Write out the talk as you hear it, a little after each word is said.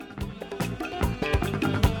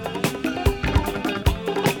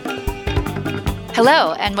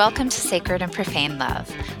Hello, and welcome to Sacred and Profane Love,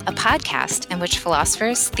 a podcast in which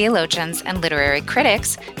philosophers, theologians, and literary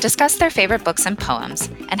critics discuss their favorite books and poems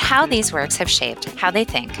and how these works have shaped how they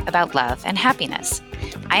think about love and happiness.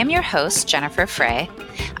 I am your host, Jennifer Frey.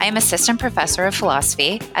 I am Assistant Professor of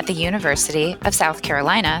Philosophy at the University of South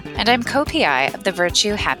Carolina, and I'm co-PI of the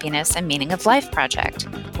Virtue, Happiness, and Meaning of Life project,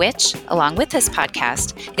 which, along with this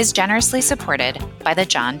podcast, is generously supported by the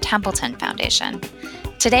John Templeton Foundation.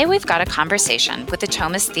 Today, we've got a conversation with the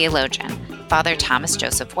Thomist theologian, Father Thomas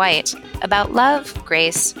Joseph White, about love,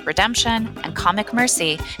 grace, redemption, and comic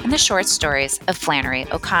mercy in the short stories of Flannery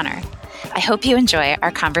O'Connor. I hope you enjoy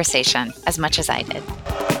our conversation as much as I did.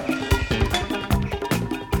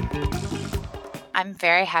 I'm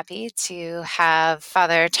very happy to have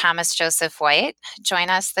Father Thomas Joseph White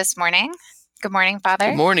join us this morning. Good morning,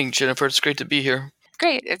 Father. Good morning, Jennifer. It's great to be here.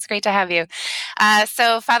 Great. It's great to have you.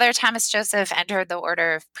 So Father Thomas Joseph entered the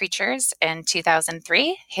Order of Preachers in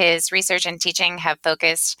 2003. His research and teaching have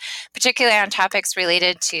focused particularly on topics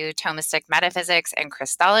related to Thomistic metaphysics and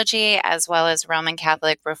Christology, as well as Roman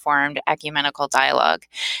Catholic Reformed ecumenical dialogue.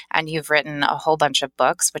 And you've written a whole bunch of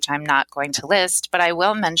books, which I'm not going to list, but I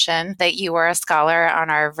will mention that you were a scholar on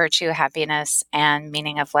our Virtue, Happiness, and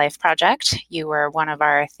Meaning of Life project. You were one of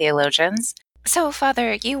our theologians. So,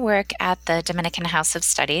 Father, you work at the Dominican House of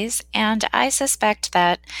Studies, and I suspect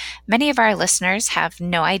that many of our listeners have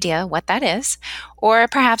no idea what that is, or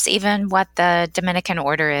perhaps even what the Dominican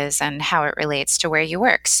order is and how it relates to where you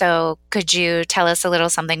work. So, could you tell us a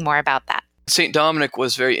little something more about that? St. Dominic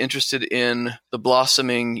was very interested in the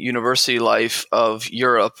blossoming university life of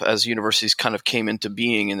Europe as universities kind of came into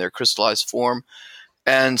being in their crystallized form,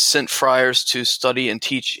 and sent friars to study and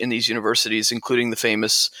teach in these universities, including the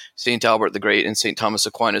famous St. Albert the Great and St. Thomas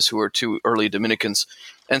Aquinas, who were two early Dominicans.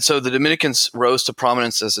 And so the Dominicans rose to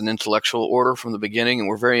prominence as an intellectual order from the beginning and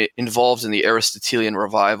were very involved in the Aristotelian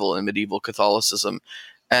revival in medieval Catholicism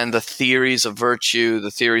and the theories of virtue, the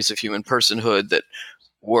theories of human personhood that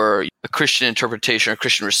were a Christian interpretation or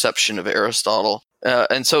Christian reception of Aristotle.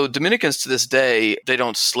 And so Dominicans to this day, they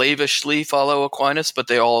don't slavishly follow Aquinas, but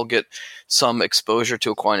they all get some exposure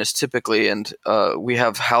to Aquinas typically. And we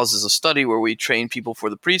have houses of study where we train people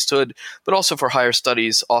for the priesthood, but also for higher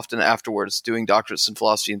studies, often afterwards, doing doctorates in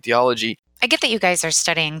philosophy and theology. I get that you guys are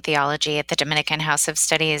studying theology at the Dominican House of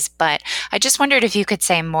Studies, but I just wondered if you could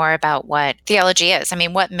say more about what theology is. I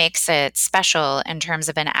mean, what makes it special in terms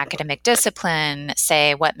of an academic discipline?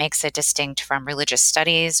 Say, what makes it distinct from religious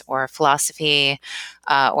studies or philosophy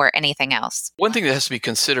or anything else? One thing that has to be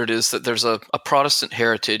considered is that there's a Protestant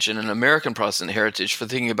heritage and an American Protestant heritage for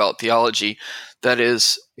thinking about theology that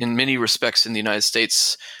is, in many respects in the United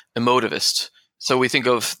States, emotivist. So we think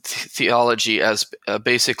of theology as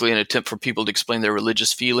basically an attempt for people to explain their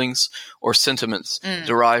religious feelings or sentiments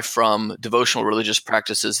derived from devotional religious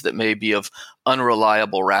practices that may be of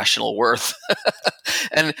unreliable rational worth.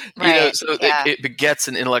 And it begets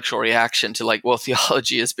an intellectual reaction to like, well,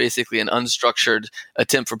 theology is basically an unstructured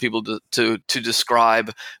attempt for people to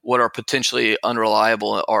describe what are potentially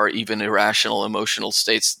unreliable or even irrational emotional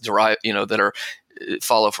states that are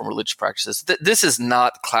follow from religious practices. This is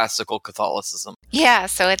not classical Catholicism. Yeah,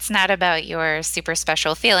 so it's not about your super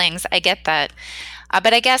special feelings. I get that.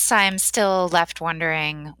 But I guess I'm still left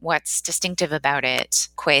wondering what's distinctive about it,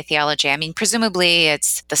 qua theology. I mean, presumably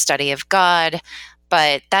it's the study of God,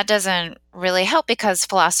 but that doesn't really help because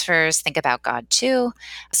philosophers think about God too.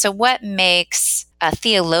 So what makes a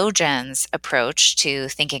theologian's approach to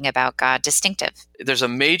thinking about God distinctive? There's a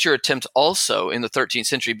major attempt also in the 13th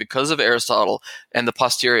century because of Aristotle and the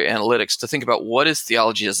posterior analytics to think about what is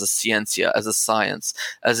theology as a scientia, as a science,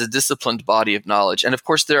 as a disciplined body of knowledge. And of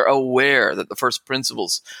course, they're aware that the first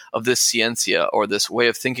principles of this scientia or this way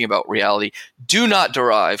of thinking about reality do not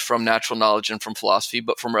derive from natural knowledge and from philosophy,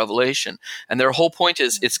 but from revelation. And their whole point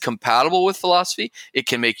is it's compatible with philosophy. It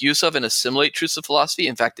can make use of and assimilate truths of philosophy.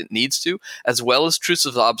 In fact, it needs to, as well as truths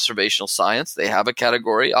of observational science. They have a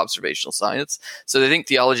category, observational science. So they think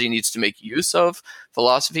theology needs to make use of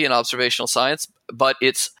philosophy and observational science, but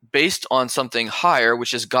it's based on something higher,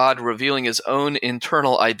 which is God revealing his own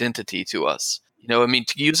internal identity to us. To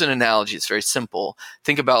use an analogy, it's very simple.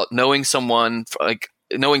 Think about knowing someone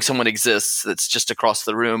exists that's just across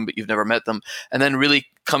the room, but you've never met them, and then really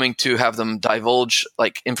coming to have them divulge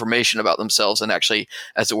information about themselves and actually,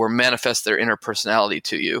 as it were, manifest their inner personality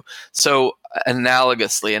to you. So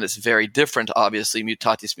analogously, and it's very different, obviously,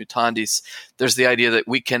 mutatis mutandis, there's the idea that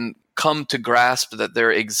we can come to grasp that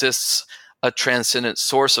there exists a transcendent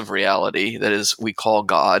source of reality that is, we call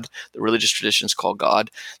God, the religious traditions call God,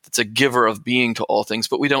 that's a giver of being to all things,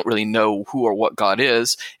 but we don't really know who or what God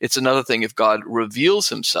is. It's another thing if God reveals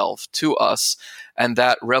himself to us and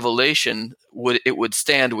that revelation would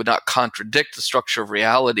not contradict the structure of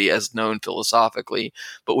reality as known philosophically,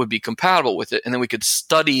 but would be compatible with it. And then we could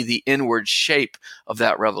study the inward shape of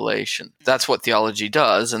that revelation. That's what theology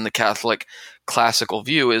does. And the Catholic classical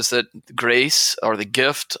view is that grace, or the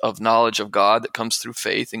gift of knowledge of God that comes through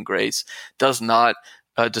faith and grace, does not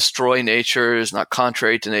destroy nature, is not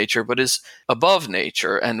contrary to nature, but is above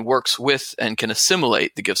nature and works with and can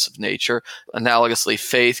assimilate the gifts of nature. Analogously,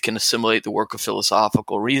 faith can assimilate the work of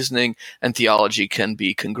philosophical reasoning, and theology can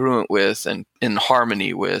be congruent with and in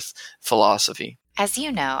harmony with philosophy. As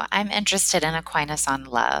you know, I'm interested in Aquinas on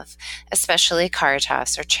love, especially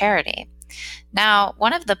caritas or charity. Now,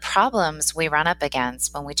 one of the problems we run up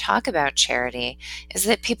against when we talk about charity is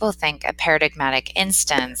that people think a paradigmatic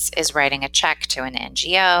instance is writing a check to an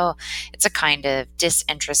NGO. It's a kind of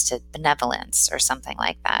disinterested benevolence or something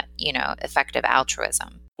like that, effective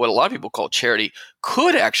altruism. What a lot of people call charity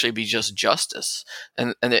could actually be just justice.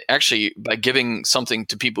 And it actually, by giving something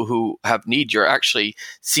to people who have need, you're actually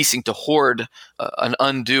ceasing to hoard an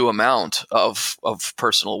undue amount of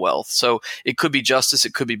personal wealth. So it could be justice,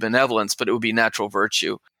 it could be benevolence, but it would be natural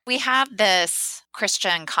virtue. We have this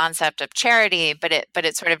Christian concept of charity, but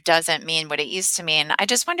it sort of doesn't mean what it used to mean. I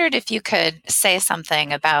just wondered if you could say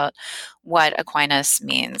something about what Aquinas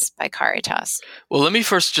means by caritas. Well, let me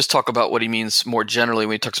first just talk about what he means more generally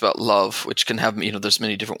when he talks about love, which can have, there's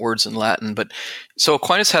many different words in Latin. But so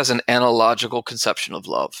Aquinas has an analogical conception of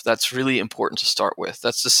love. That's really important to start with.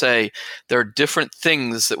 That's to say, there are different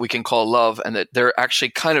things that we can call love, and that they're actually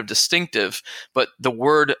kind of distinctive, but the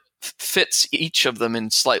word fits each of them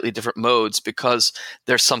in slightly different modes because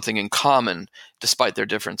there's something in common despite their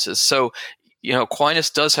differences. So,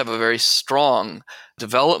 Aquinas does have a very strong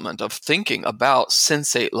development of thinking about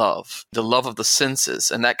sensate love, the love of the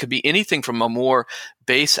senses. And that could be anything from a more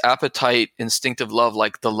base appetite, instinctive love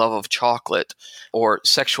like the love of chocolate or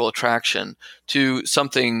sexual attraction to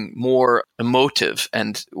something more emotive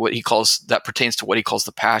and that pertains to what he calls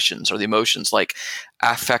the passions or the emotions, like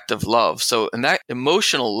affective love. So, and that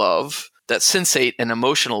emotional love, that sensate and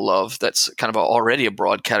emotional love, that's kind of already a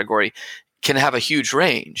broad category, can have a huge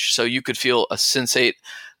range. So you could feel a sensate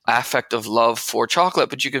affective love for chocolate,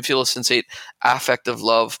 but you can feel a sensate affective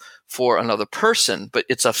love for another person, but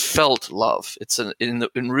it's a felt love. It's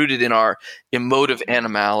rooted in our emotive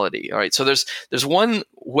animality. All right. So there's one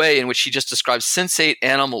way in which he just describes sensate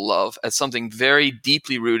animal love as something very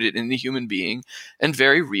deeply rooted in the human being and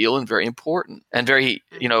very real and very important and very,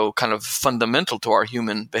 kind of fundamental to our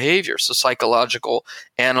human behavior. So psychological,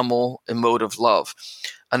 animal, emotive love.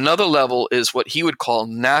 Another level is what he would call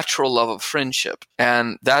natural love of friendship.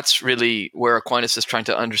 And that's really where Aquinas is trying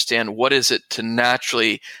to understand what is it to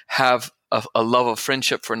naturally have a love of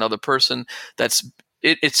friendship for another person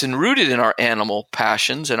it's enrooted in our animal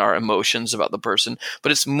passions and our emotions about the person,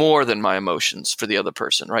 but it's more than my emotions for the other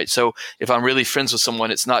person, right? So if I'm really friends with someone,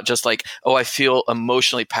 it's not just like, oh, I feel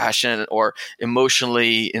emotionally passionate or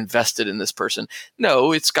emotionally invested in this person.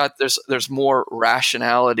 No, there's more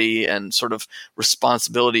rationality and sort of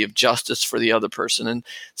responsibility of justice for the other person. And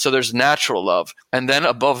so there's natural love. And then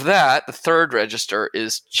above that, the third register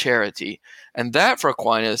is charity. And that for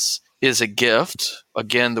Aquinas is a gift.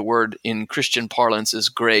 Again, the word in Christian parlance is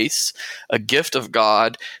grace, a gift of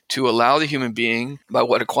God to allow the human being, by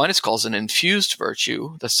what Aquinas calls an infused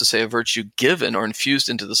virtue, that's to say a virtue given or infused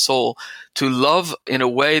into the soul, to love in a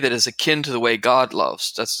way that is akin to the way God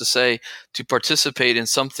loves. That's to say, to participate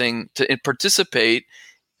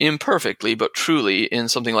imperfectly, but truly in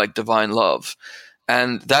something like divine love.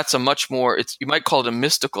 And that's a much more, you might call it a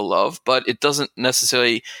mystical love, but it doesn't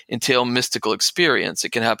necessarily entail mystical experience.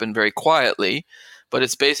 It can happen very quietly, but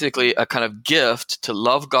it's basically a kind of gift to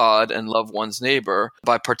love God and love one's neighbor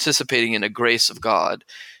by participating in a grace of God.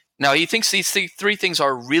 Now, he thinks these three things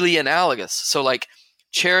are really analogous. So like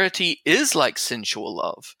charity is like sensual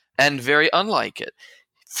love and very unlike it.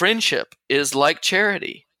 Friendship is like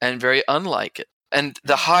charity and very unlike it. And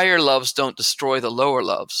the higher loves don't destroy the lower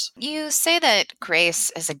loves. You say that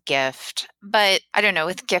grace is a gift, but I don't know,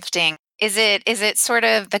 with gifting, is it sort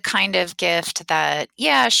of the kind of gift that,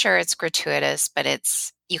 yeah, sure, it's gratuitous, but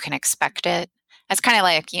you can expect it? It's kind of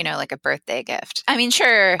like, like a birthday gift. I mean,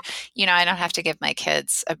 sure, I don't have to give my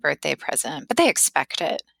kids a birthday present, but they expect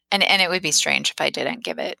it. And it would be strange if I didn't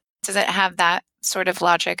give it. Does it have that sort of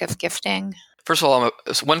logic of gifting? First of all,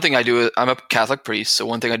 I'm a Catholic priest. So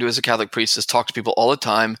one thing I do as a Catholic priest is talk to people all the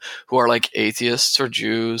time who are like atheists or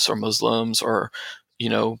Jews or Muslims or,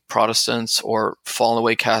 Protestants or fallen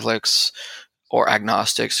away Catholics or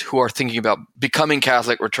agnostics who are thinking about becoming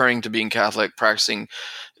Catholic, returning to being Catholic, practicing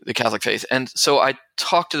the Catholic faith. And so I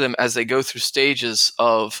talk to them as they go through stages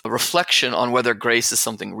of reflection on whether grace is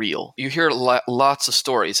something real. You hear lots of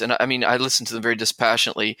stories, and I mean, I listen to them very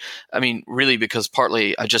dispassionately. I mean, really, because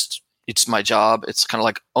partly it's my job. It's kind of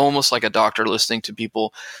like almost like a doctor listening to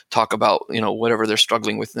people talk about, whatever they're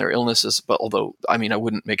struggling with in their illnesses. But although, I mean, I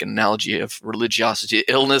wouldn't make an analogy of religiosity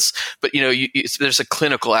to illness, but there's a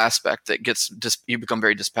clinical aspect that you become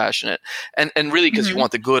very dispassionate, and really because you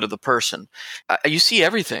want the good of the person. You see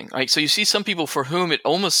everything, right? So you see some people for whom it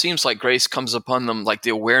almost seems like grace comes upon them, like the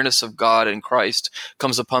awareness of God and Christ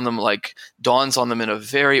comes upon them, like dawns on them in a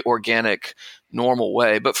very organic, normal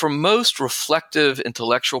way. But for most reflective,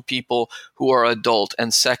 intellectual people who are adult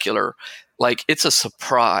and secular, like it's a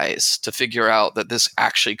surprise to figure out that this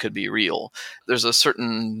actually could be real. There's a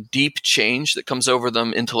certain deep change that comes over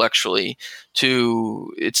them intellectually they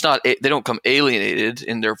don't come alienated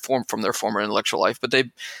in their form from their former intellectual life, but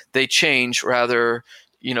they change rather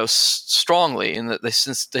strongly in that they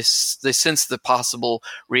sense the possible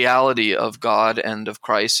reality of God and of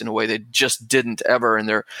Christ in a way they just didn't ever in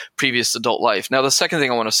their previous adult life. Now, the second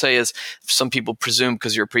thing I want to say is some people presume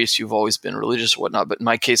because you're a priest, you've always been religious or whatnot. But in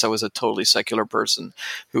my case, I was a totally secular person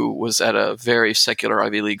who was at a very secular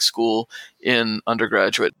Ivy League school in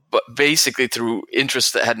undergraduate, but basically through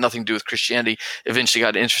interests that had nothing to do with Christianity, eventually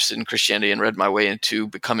got interested in Christianity and read my way into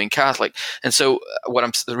becoming Catholic. And so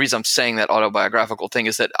the reason I'm saying that autobiographical thing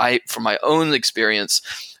is that I, from my own experience,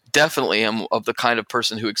 definitely am of the kind of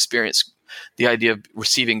person who experienced the idea of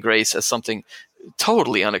receiving grace as something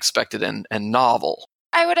totally unexpected and novel.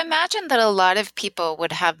 I would imagine that a lot of people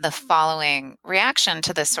would have the following reaction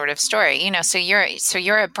to this sort of story. So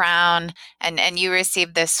you're at Brown and you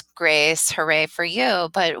received this grace, hooray for you.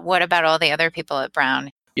 But what about all the other people at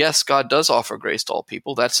Brown? Yes, God does offer grace to all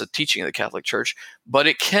people. That's a teaching of the Catholic Church. But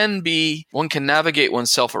one can navigate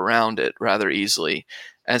oneself around it rather easily.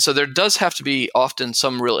 And so there does have to be often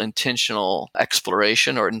some real intentional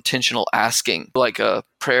exploration or intentional asking, like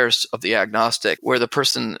prayers of the agnostic, where the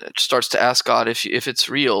person starts to ask God, if it's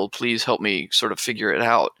real, please help me sort of figure it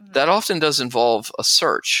out. Mm-hmm. That often does involve a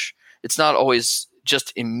search. It's not always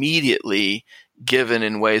just immediately given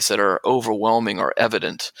in ways that are overwhelming or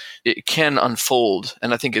evident. It can unfold,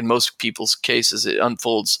 and I think in most people's cases it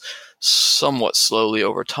unfolds somewhat slowly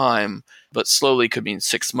over time, but slowly could mean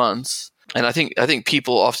 6 months. And I think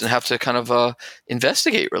people often have to kind of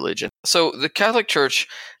investigate religion. So the Catholic Church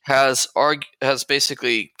has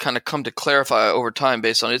basically kind of come to clarify over time,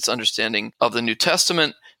 based on its understanding of the New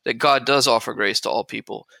Testament, that God does offer grace to all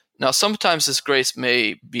people. Now, sometimes this grace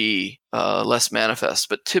may be less manifest,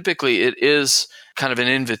 but typically it is kind of an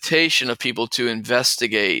invitation of people to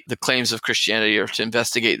investigate the claims of Christianity, or to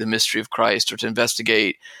investigate the mystery of Christ, or to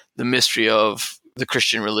investigate the mystery of the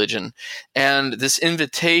Christian religion. And this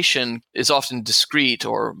invitation is often discreet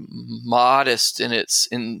or modest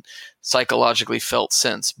in psychologically felt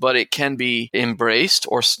sense, but it can be embraced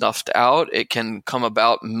or snuffed out. It can come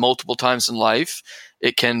about multiple times in life.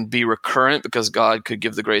 It can be recurrent because God could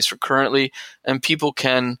give the grace recurrently, and people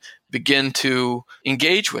can begin to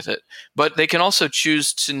engage with it. But they can also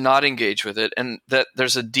choose to not engage with it, and that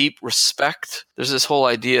there's a deep respect. There's this whole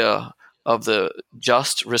idea of the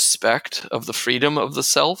just respect of the freedom of the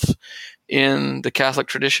self in the Catholic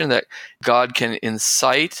tradition, that God can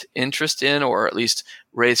incite interest in, or at least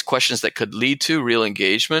raise questions that could lead to real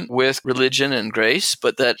engagement with religion and grace,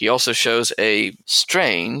 but that he also shows a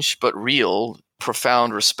strange but real,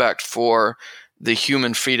 profound respect for the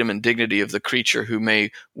human freedom and dignity of the creature who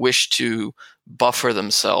may wish to buffer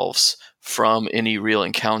themselves from any real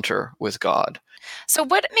encounter with God. So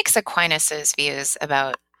what makes Aquinas' views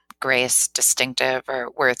about grace distinctive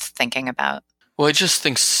or worth thinking about? Well, I just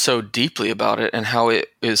think so deeply about it, and how it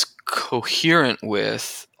is coherent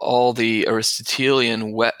with all the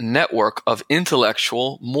Aristotelian network of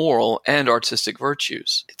intellectual, moral, and artistic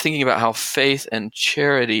virtues. Thinking about how faith and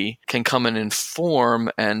charity can come and inform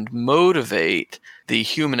and motivate the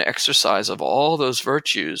human exercise of all those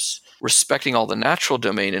virtues, respecting all the natural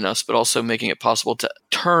domain in us, but also making it possible to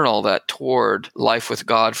turn all that toward life with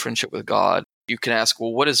God, friendship with God. You can ask,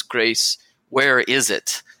 well, what is grace? Where is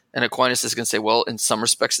it? And Aquinas is going to say, well, in some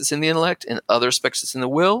respects it's in the intellect, in other respects it's in the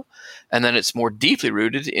will, and then it's more deeply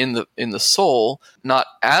rooted in the soul, not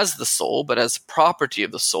as the soul, but as property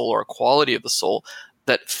of the soul, or a quality of the soul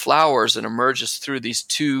that flowers and emerges through these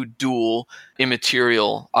two dual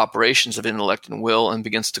immaterial operations of intellect and will, and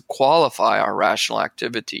begins to qualify our rational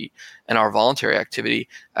activity and our voluntary activity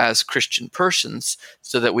as Christian persons,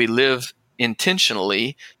 so that we live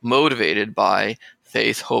intentionally motivated by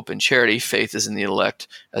faith, hope, and charity. Faith is in the elect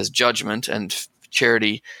as judgment, and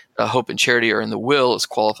charity, hope and charity are in the will as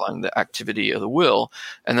qualifying the activity of the will.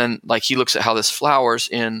 And then like he looks at how this flowers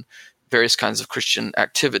in various kinds of Christian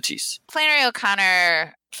activities. Flannery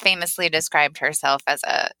O'Connor famously described herself as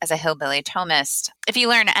a hillbilly Thomist. If you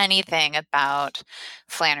learn anything about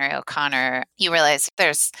Flannery O'Connor, you realize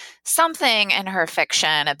there's something in her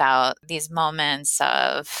fiction about these moments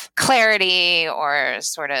of clarity or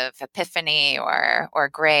sort of epiphany or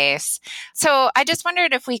grace. So I just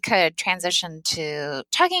wondered if we could transition to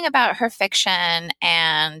talking about her fiction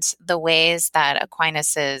and the ways that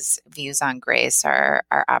Aquinas's views on grace are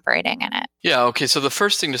operating in it. Yeah, okay. So the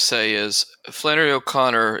first thing to say is Flannery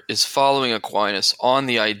O'Connor is following Aquinas on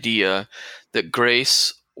the idea that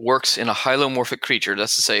grace works in a hylomorphic creature,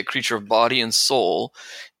 that's to say, a creature of body and soul,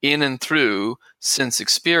 in and through sense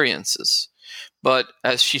experiences. But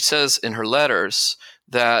as she says in her letters,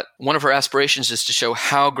 that one of her aspirations is to show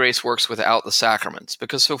how grace works without the sacraments.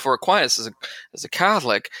 Because so for Aquinas, as a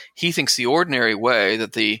Catholic, he thinks the ordinary way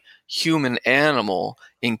that the human animal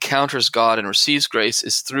encounters God and receives grace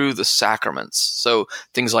is through the sacraments. So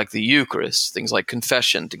things like the Eucharist, things like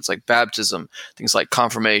confession, things like baptism, things like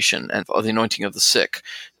confirmation, and the anointing of the sick.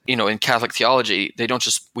 You know, in Catholic theology, we don't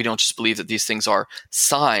just believe that these things are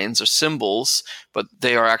signs or symbols, but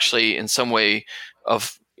they are actually in some way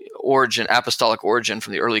of origin, apostolic origin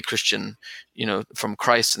from the early Christian, from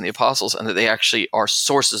Christ and the apostles, and that they actually are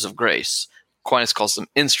sources of grace. Aquinas calls them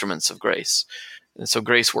instruments of grace. And so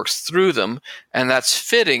grace works through them, and that's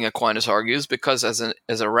fitting, Aquinas argues, because as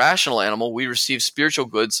a rational animal, we receive spiritual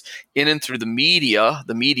goods in and through the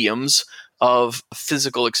mediums of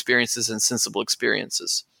physical experiences and sensible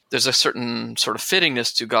experiences. There's a certain sort of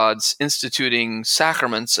fittingness to God's instituting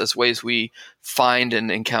sacraments as ways we find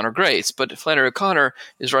and encounter grace. But Flannery O'Connor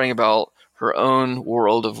is writing about her own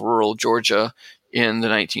world of rural Georgia in the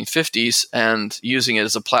 1950s and using it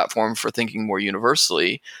as a platform for thinking more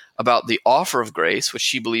universally about the offer of grace, which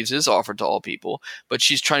she believes is offered to all people, but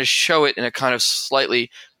she's trying to show it in a kind of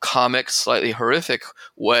slightly comic, slightly horrific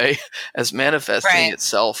way as manifesting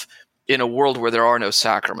itself in a world where there are no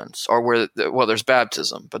sacraments, or where, there's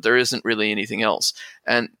baptism, but there isn't really anything else.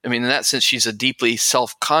 And I mean, in that sense, she's a deeply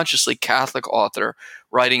self-consciously Catholic author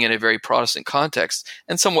writing in a very Protestant context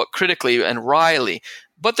and somewhat critically and wryly.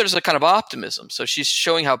 But there's a kind of optimism. So she's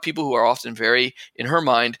showing how people who are often very, in her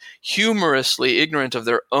mind, humorously ignorant of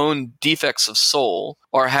their own defects of soul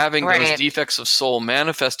are having those defects of soul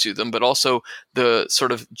manifest to them, but also the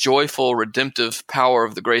sort of joyful, redemptive power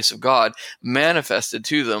of the grace of God manifested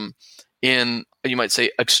to them in, you might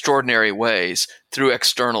say, extraordinary ways through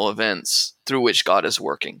external events through which God is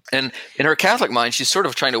working. And in her Catholic mind, she's sort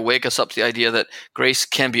of trying to wake us up to the idea that grace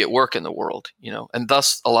can be at work in the world, and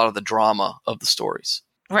thus a lot of the drama of the stories.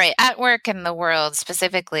 Right. At work in the world,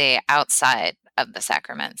 specifically outside of the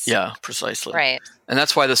sacraments. Yeah, precisely. Right. And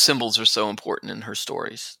that's why the symbols are so important in her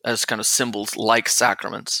stories, as kind of symbols like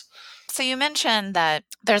sacraments. So you mentioned that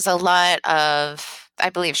there's a lot of, I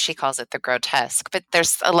believe she calls it the grotesque, but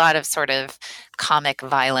there's a lot of sort of comic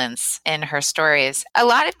violence in her stories. A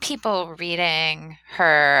lot of people reading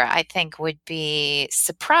her, I think, would be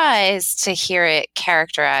surprised to hear it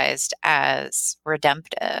characterized as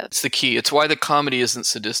redemptive. It's the key. It's why the comedy isn't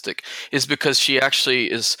sadistic, is because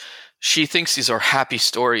she thinks these are happy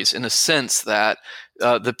stories in a sense that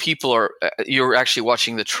the people you're actually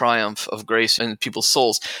watching the triumph of grace in people's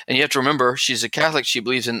souls. And you have to remember, she's a Catholic. She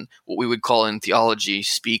believes in what we would call in theology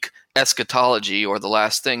speak eschatology, or the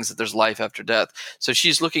last things, that there's life after death. So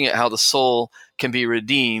she's looking at how the soul can be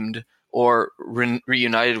redeemed or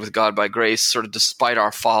reunited with God by grace, sort of despite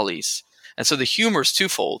our follies. And so the humor is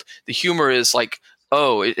twofold. The humor is like,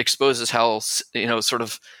 it exposes how, sort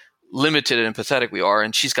of limited and pathetic we are,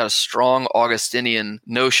 and she's got a strong Augustinian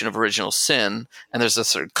notion of original sin, and there's this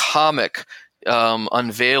sort of comic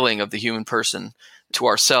unveiling of the human person to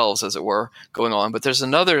ourselves, as it were, going on. But there's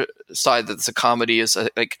another side that's a comedy, is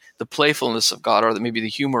like the playfulness of God, or maybe the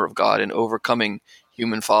humor of God in overcoming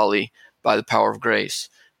human folly by the power of grace.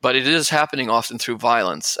 But it is happening often through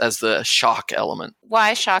violence as the shock element.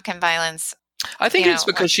 Why shock and violence? I think it's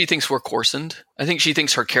because she thinks we're coarsened. I think she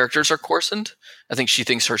thinks her characters are coarsened. I think she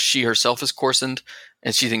thinks she herself is coarsened,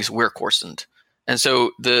 and she thinks we're coarsened. And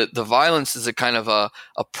so the violence is a kind of a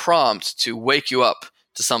prompt to wake you up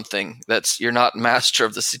to something you're not master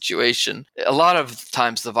of the situation. A lot of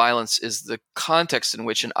times the violence is the context in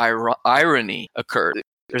which an irony occurred.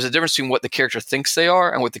 There's a difference between what the character thinks they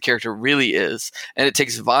are and what the character really is. And it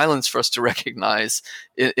takes violence for us to recognize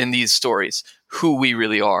in these stories who we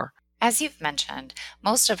really are. As you've mentioned,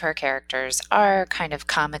 most of her characters are kind of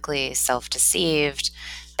comically self-deceived.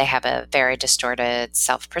 they have a very distorted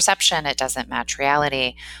self-perception. It doesn't match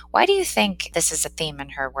reality. Why do you think this is a theme in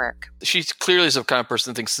her work? She clearly is the kind of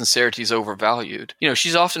person that thinks sincerity is overvalued.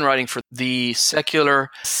 She's often writing for the secular,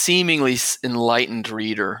 seemingly enlightened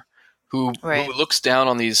reader who looks down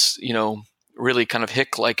on these, really kind of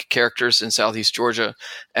hick-like characters in Southeast Georgia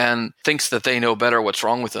and thinks that they know better what's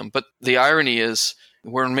wrong with them. But the irony is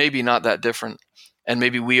we're maybe not that different. And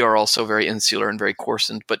maybe we are also very insular and very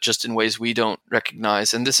coarsened, but just in ways we don't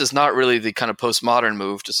recognize. And this is not really the kind of postmodern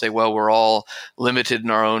move to say, well, we're all limited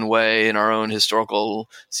in our own way, in our own historical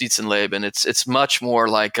Sitzenleben. It's much more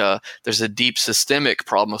like there's a deep systemic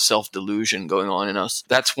problem of self-delusion going on in us.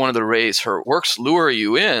 That's one of the ways her works lure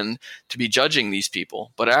you in to be judging these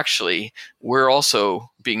people. But actually, we're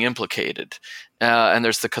also being implicated. And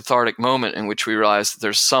there's the cathartic moment in which we realize that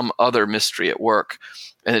there's some other mystery at work.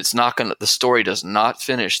 And the story does not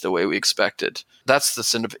finish the way we expected. That's the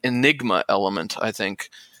sort of enigma element, I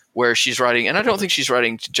think, where she's writing. And I don't think she's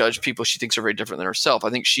writing to judge people she thinks are very different than herself.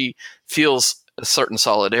 I think she feels a certain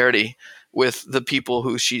solidarity with the people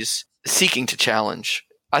who she's seeking to challenge.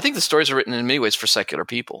 I think the stories are written in many ways for secular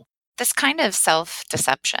people. This kind of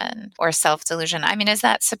self-deception or self-delusion, is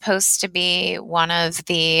that supposed to be one of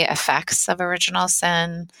the effects of original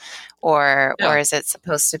sin? Or is it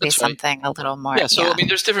supposed to be something a little more? Yeah, so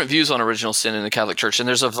there's different views on original sin in the Catholic Church, and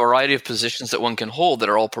there's a variety of positions that one can hold that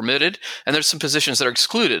are all permitted, and there's some positions that are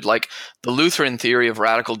excluded, like the Lutheran theory of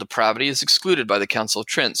radical depravity is excluded by the Council of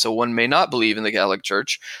Trent. So one may not believe in the Catholic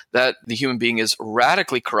Church that the human being is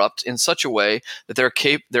radically corrupt in such a way that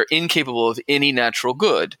they're incapable of any natural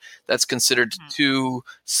good. That's considered too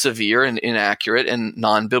severe and inaccurate and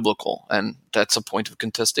non-biblical, and that's a point of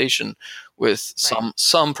contestation with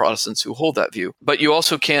some Protestants who hold that view. But you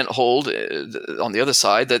also can't hold, on the other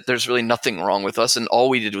side, that there's really nothing wrong with us and all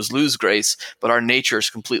we did was lose grace, but our nature is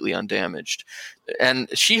completely undamaged. And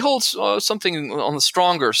she holds something on the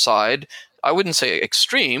stronger side. I wouldn't say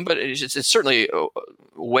extreme, but it's certainly a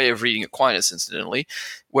way of reading Aquinas, incidentally,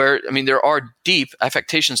 where, there are deep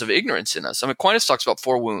affectations of ignorance in us. Aquinas talks about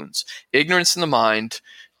 4 wounds: ignorance in the mind,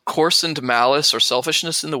 coarsened malice or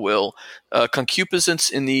selfishness in the will, concupiscence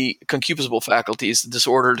in the concupiscible faculties,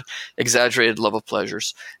 disordered, exaggerated love of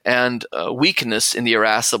pleasures, and weakness in the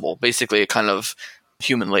irascible, basically a kind of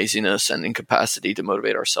human laziness and incapacity to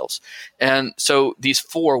motivate ourselves. And so these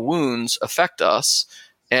 4 wounds affect us,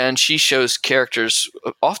 and she shows characters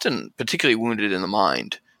often particularly wounded in the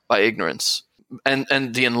mind by ignorance.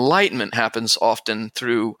 And the enlightenment happens often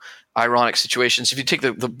through ironic situations. If you take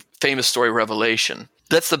the famous story Revelation,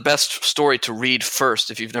 that's the best story to read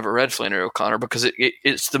first if you've never read Flannery O'Connor, because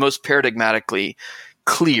it's the most paradigmatically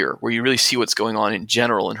clear, where you really see what's going on in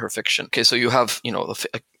general in her fiction. Okay, so you have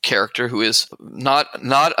a character who is not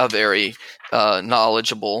a very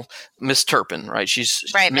knowledgeable Miss Turpin, right? She's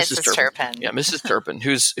Mrs. Turpin. Yeah, Mrs. Turpin,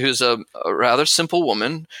 who's a rather simple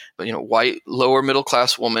woman, white lower middle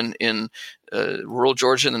class woman in rural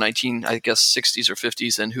Georgia in the 60s or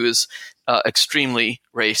 50s, and who is extremely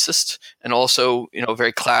racist and also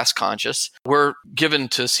very class conscious. We're given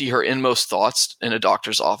to see her inmost thoughts in a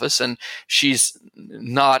doctor's office, and she's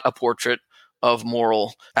not a portrait of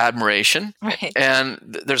moral admiration. Right. And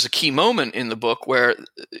there's a key moment in the book where,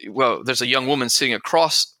 there's a young woman sitting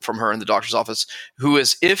across from her in the doctor's office who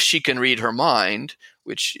is, if she can read her mind,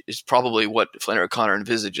 which is probably what Flannery O'Connor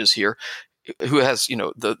envisages here, who has,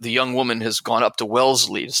 the young woman has gone up to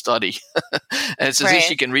Wellesley to study. And it's as if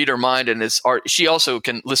she can read her mind, and she also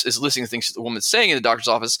is listening to things the woman's saying in the doctor's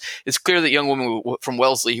office. It's clear that young woman from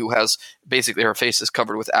Wellesley, who has basically her face is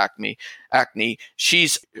covered with acne,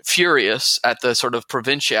 she's furious at the sort of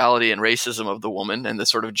provinciality and racism of the woman and the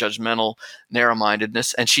sort of judgmental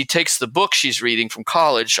narrow-mindedness. And she takes the book she's reading from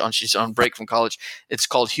college, she's on break from college. It's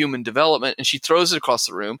called Human Development, and she throws it across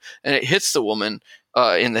the room, and it hits the woman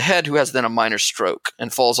in the head, who has then a minor stroke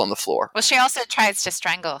and falls on the floor. Well, she also tries to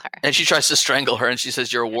strangle her. And she tries to strangle her, and she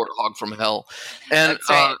says, "You're a warthog from hell." And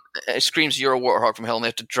screams, "You're a warthog from hell," and they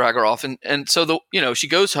have to drag her off. And so she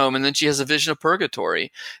goes home, and then she has a vision of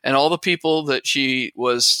purgatory, and all the people that she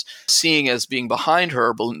was seeing as being behind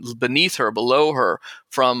her, beneath her, below her,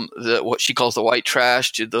 from what she calls the white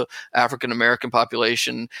trash to the African American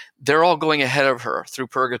population, they're all going ahead of her through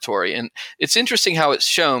purgatory. And it's interesting how it's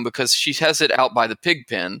shown, because she has it out by the pig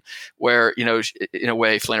pen, where, in a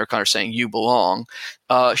way, Flannery O'Connor saying, "You belong."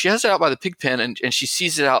 She has it out by the pig pen, and she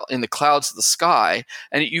sees it out in the clouds of the sky.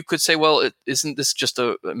 And you could say, well, isn't this just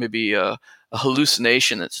maybe a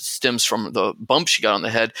hallucination that stems from the bump she got on the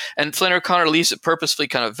head? And Flannery O'Connor leaves it purposefully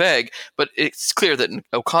kind of vague, but it's clear that in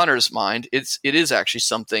O'Connor's mind, it is actually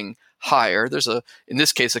something higher. There's in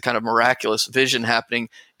this case, a kind of miraculous vision happening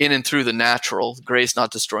in and through the natural, grace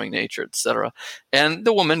not destroying nature, etc. And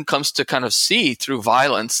the woman comes to kind of see through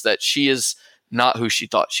violence that she is not who she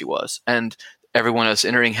thought she was. And everyone is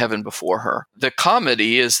entering heaven before her. The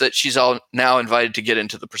comedy is that she's all now invited to get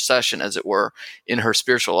into the procession, as it were, in her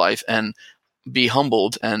spiritual life and be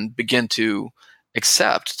humbled and begin to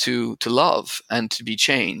accept, to love, and to be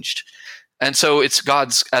changed. And so it's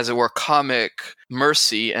God's, as it were, comic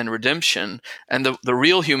mercy and redemption. And the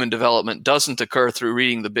real human development doesn't occur through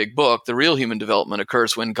reading the big book. The real human development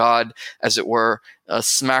occurs when God, as it were,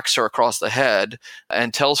 smacks her across the head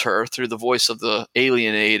and tells her through the voice of the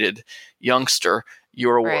alienated youngster,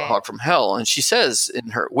 "You're a warthog from hell." And she says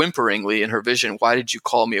whimperingly in her vision, "Why did you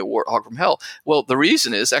call me a warthog from hell?" Well, the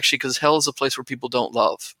reason is actually because hell is a place where people don't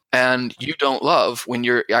love. And you don't love when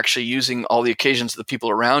you're actually using all the occasions of the people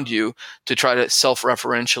around you to try to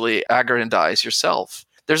self-referentially aggrandize yourself.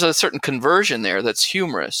 There's a certain conversion there that's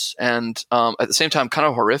humorous and at the same time kind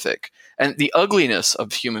of horrific. And the ugliness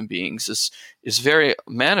of human beings is very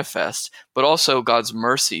manifest, but also God's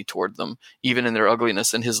mercy toward them, even in their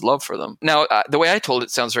ugliness, and his love for them. Now, the way I told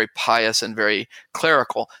it sounds very pious and very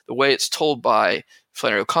clerical. The way it's told by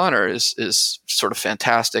Flannery O'Connor is sort of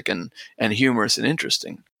fantastic and humorous and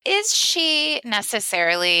interesting. Is she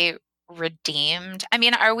necessarily redeemed? I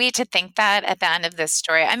mean, are we to think that at the end of this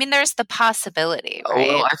story? I mean, there's the possibility, right?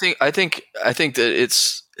 Well, I think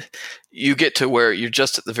that you get to where you're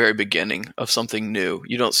just at the very beginning of something new.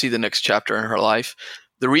 You don't see the next chapter in her life.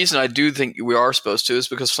 The reason I do think we are supposed to is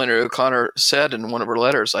because Flannery O'Connor said in one of her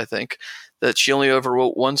letters, I think, that she only ever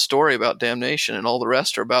wrote one story about damnation and all the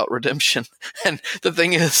rest are about redemption. And the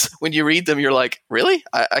thing is, when you read them, you're like, really?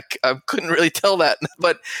 I couldn't really tell that.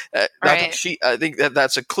 But I think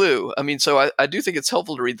that's a clue. I mean, so I do think it's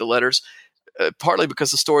helpful to read the letters, partly because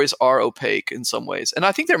the stories are opaque in some ways. And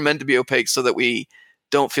I think they're meant to be opaque so that we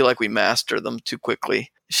don't feel like we master them too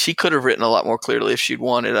quickly. She could have written a lot more clearly if she'd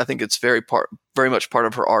wanted. I think it's very much part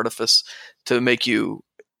of her artifice to make you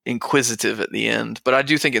inquisitive at the end. But I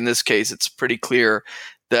do think in this case, it's pretty clear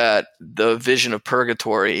that the vision of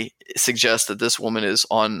purgatory suggests that this woman is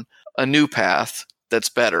on a new path that's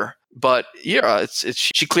better. But yeah,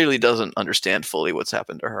 she clearly doesn't understand fully what's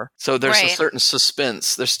happened to her. So there's a certain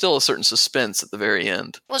suspense. There's still a certain suspense at the very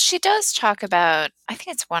end. Well, she does talk about, I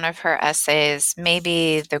think it's one of her essays,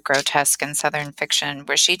 maybe The Grotesque in Southern Fiction,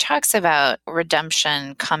 where she talks about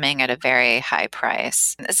redemption coming at a very high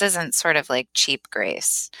price. This isn't sort of like cheap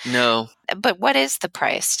grace. No. But what is the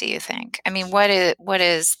price, do you think? I mean, what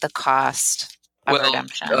is the cost of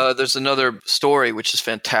redemption? There's another story which is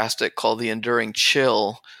fantastic called The Enduring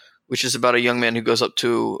Chill, which is about a young man who goes up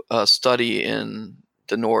to study in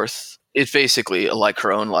the North. It's basically like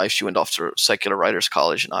her own life. She went off to Secular Writers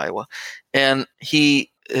College in Iowa. And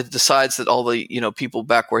he decides that all the people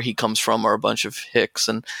back where he comes from are a bunch of hicks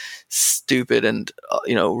and stupid and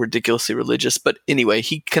ridiculously religious. But anyway,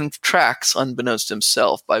 he contracts, unbeknownst to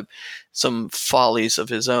himself, by some follies of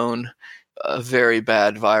his own, a very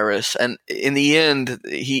bad virus. And in the end,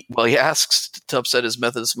 he asks to upset his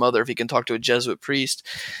Methodist mother if he can talk to a Jesuit priest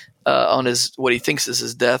on what he thinks is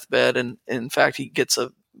his deathbed. And in fact, he gets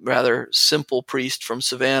a rather simple priest from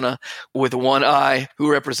Savannah with one eye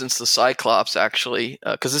who represents the Cyclops, actually,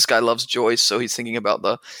 because this guy loves Joyce. So he's thinking about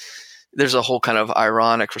there's a whole kind of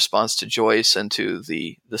ironic response to Joyce and to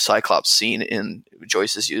the Cyclops scene in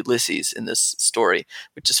Joyce's Ulysses in this story,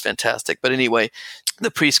 which is fantastic. But anyway,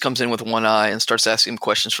 the priest comes in with one eye and starts asking him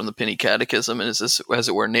questions from the Penny Catechism and is, as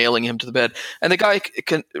it were, nailing him to the bed. And the guy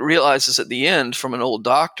realizes at the end from an old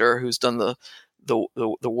doctor who's done the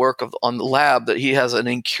work on the lab that he has an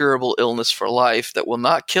incurable illness for life that will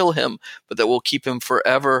not kill him, but that will keep him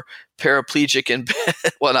forever paraplegic in bed.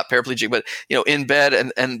 Well, not paraplegic, but in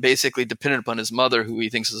bed and basically dependent upon his mother, who he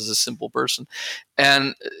thinks is a simple person.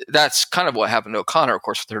 And that's kind of what happened to O'Connor, of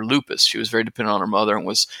course, with her lupus. She was very dependent on her mother and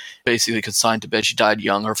was basically consigned to bed. She died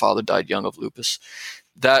young. Her father died young of lupus.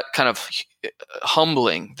 That kind of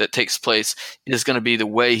humbling that takes place is going to be the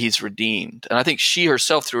way he's redeemed. And I think she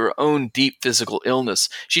herself, through her own deep physical illness,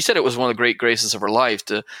 she said it was one of the great graces of her life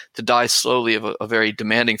to die slowly of a very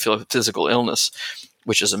demanding physical illness,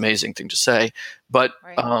 which is an amazing thing to say. But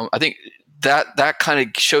I think that kind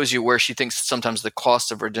of shows you where she thinks sometimes the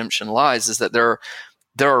cost of redemption lies, is that there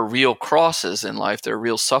are real crosses in life. There are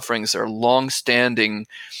real sufferings. There are long-standing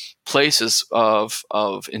places of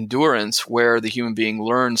endurance where the human being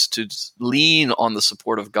learns to lean on the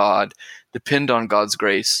support of God, depend on God's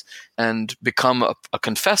grace, and become a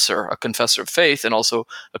confessor of faith, and also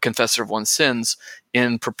a confessor of one's sins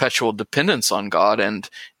in perpetual dependence on God and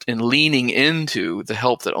in leaning into the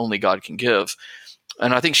help that only God can give.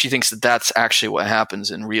 And I think she thinks that that's actually what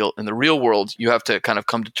happens in the real world. You have to kind of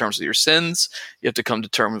come to terms with your sins. You have to come to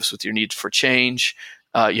terms with your need for change.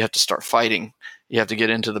 You have to start fighting. You have to get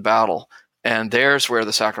into the battle. And there's where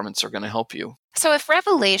the sacraments are going to help you. So if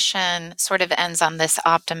Revelation sort of ends on this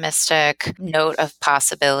optimistic note of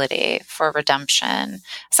possibility for redemption,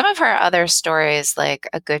 some of her other stories, like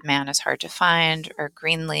A Good Man is Hard to Find or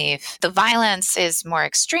Greenleaf, the violence is more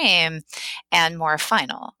extreme and more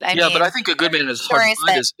final. But I think A Good Man is Hard to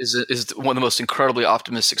Find is one of the most incredibly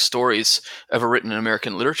optimistic stories ever written in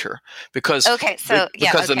American literature. Because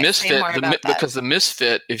the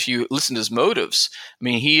misfit, if you listen to his motives, I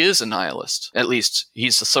mean, he is a nihilist. At least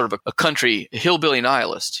he's a sort of a country hillbilly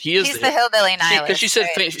nihilist. He's the hillbilly nihilist. Because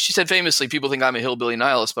she said famously, people think I'm a hillbilly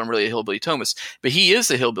nihilist, but I'm really a hillbilly Thomist. But he is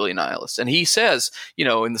the hillbilly nihilist, and he says,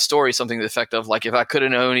 in the story, something to the effect of like, if I could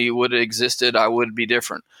have known he would have existed, I would be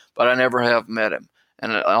different. But I never have met him,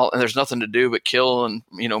 and there's nothing to do but kill and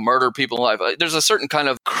murder people alive. There's a certain kind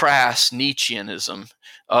of crass Nietzscheanism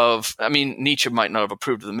Nietzsche might not have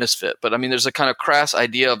approved of the misfit, but there's a kind of crass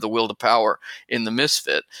idea of the will to power in the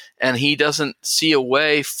misfit, and he doesn't see a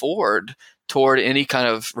way forward toward any kind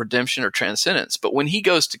of redemption or transcendence. But when he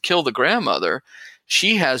goes to kill the grandmother,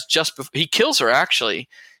 he kills her actually.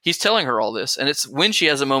 He's telling her all this, and it's when she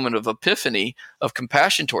has a moment of epiphany, of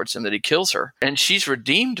compassion towards him, that he kills her. And she's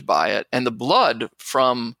redeemed by it. And the blood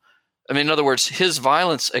in other words, his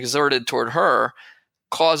violence exerted toward her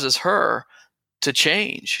causes her to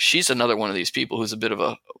change. She's another one of these people who's a bit of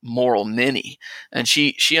a moral ninny. And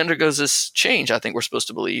she undergoes this change, I think we're supposed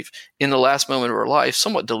to believe, in the last moment of her life,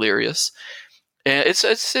 somewhat delirious. And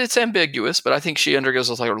it's ambiguous, but I think she undergoes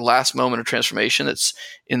like her last moment of transformation that's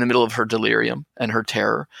in the middle of her delirium and her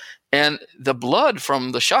terror. And the blood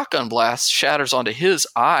from the shotgun blast shatters onto his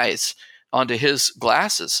eyes, onto his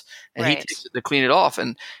glasses, and he takes it to clean it off.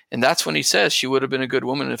 And that's when he says she would have been a good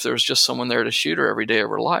woman if there was just someone there to shoot her every day of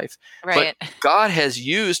her life. Right. But God has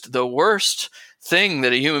used the worst thing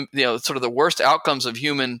that a human, sort of the worst outcomes of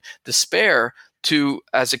human despair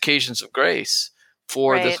as occasions of grace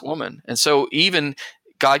for this woman. And so even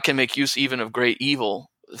God can make use even of great evil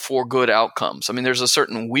for good outcomes. There's a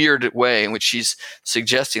certain weird way in which she's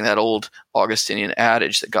suggesting that old Augustinian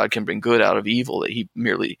adage that God can bring good out of evil that he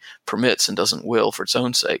merely permits and doesn't will for its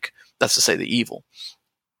own sake. That's to say the evil.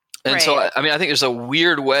 And so, I think there's a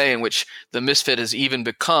weird way in which the misfit has even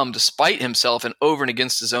become, despite himself and over and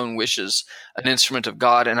against his own wishes, an instrument of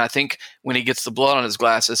God. And I think when he gets the blood on his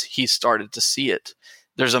glasses, he started to see it.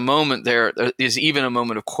 There's a moment there is even a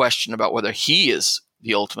moment of question about whether he is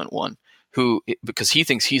the ultimate one, because he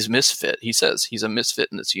thinks he's misfit. He says he's a misfit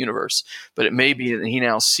in this universe, but it may be that he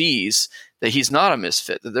now sees that he's not a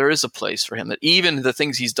misfit, that there is a place for him, that even the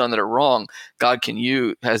things he's done that are wrong, God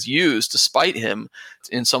has used to spite him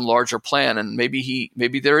in some larger plan, and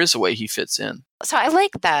maybe there is a way he fits in. So I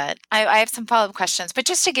like that. I have some follow-up questions, but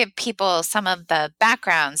just to give people some of the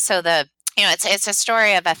background. So it's a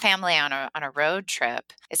story of a family on a road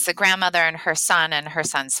trip. It's the grandmother and her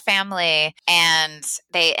son's family, and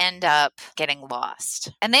they end up getting lost.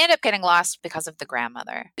 And they end up getting lost because of the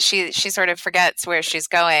grandmother. She sort of forgets where she's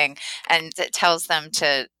going and tells them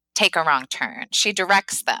to take a wrong turn. She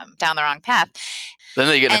directs them down the wrong path. Then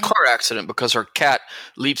they get in a car accident because her cat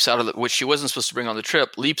leaps out of which she wasn't supposed to bring on the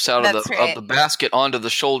trip, leaps out of the basket onto the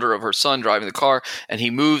shoulder of her son driving the car, and he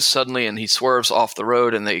moves suddenly and he swerves off the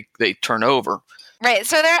road and they turn over. Right.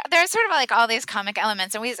 So there's sort of like all these comic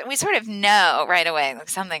elements, and we sort of know right away like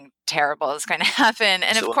something terrible is going to happen.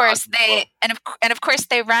 And of course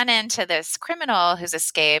they run into this criminal who's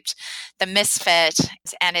escaped, the misfit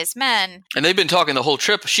and his men. And they've been talking the whole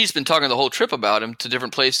trip. She's been talking the whole trip about him to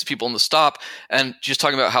different places, people in the stop, and just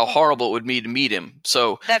talking about how horrible it would be to meet him.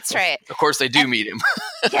 So that's right. Of course they do meet him.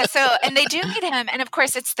 Yeah. And they do meet him. And of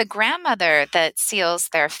course it's the grandmother that seals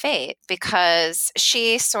their fate, because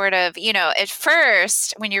she sort of, at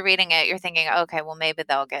first when you're reading it, you're thinking, okay, well maybe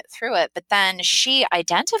they'll get through it. But then she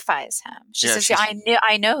identifies him. She says,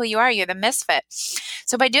 I know who you are. You're the misfit.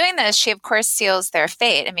 So by doing this, she of course seals their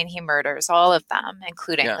fate. He murders all of them,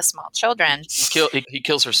 including the small children. He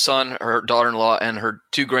kills her son, her daughter-in-law, and her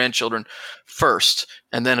two grandchildren first,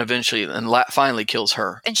 and then eventually and finally kills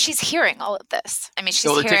her. And she's hearing all of this. They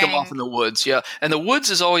take him off in the woods. Yeah. And the woods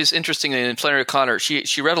is always interesting in Flannery O'Connor.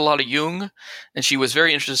 She read a lot of Jung, and she was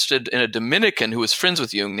very interested in a Dominican who was friends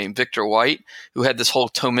with Jung named Victor White, who had this whole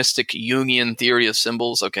Thomistic Jungian theory of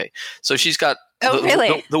symbols. Okay. So she's got Oh,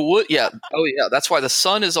 really? The wood, yeah. Oh, yeah. That's why the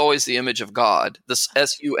sun is always the image of God. This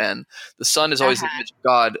SUN. The sun is always the Uh-huh. image of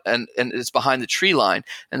God, and it's behind the tree line.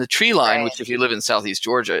 And the tree line, Right. which if you live in southeast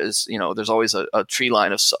Georgia, is there's always a tree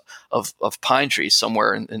line of pine trees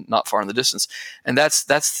somewhere and not far in the distance, and that's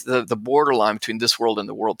the borderline between this world and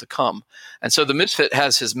the world to come. And so the misfit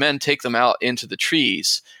has his men take them out into the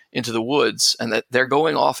trees, into the woods, and that they're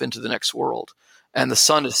going off into the next world. And the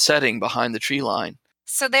sun is setting behind the tree line.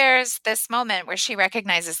 So there's this moment where she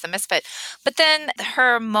recognizes the misfit, but then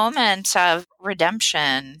her moment of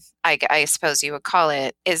redemption, I suppose you would call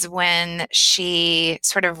it, is when she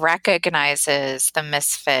sort of recognizes the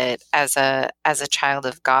misfit as a child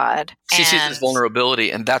of God. She sees his And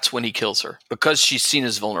vulnerability, and that's when he kills her because she's seen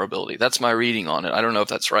his vulnerability. That's my reading on it. I don't know if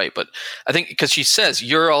that's right, but I think because she says,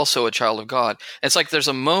 "You're also a child of God." And it's like there's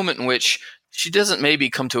a moment in which she doesn't maybe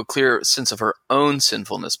come to a clear sense of her own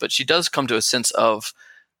sinfulness, but she does come to a sense of,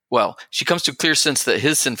 well, she comes to a clear sense that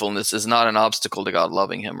his sinfulness is not an obstacle to God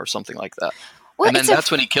loving him or something like that. well, And then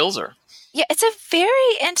that's when he kills her. yeah, it's a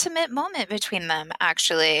very intimate moment between them,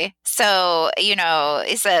 actually. So, he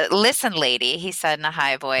said, "Listen, lady," he said in a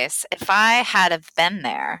high voice, "if I had have been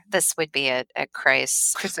there," this would be at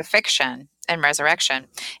Christ's crucifixion and resurrection.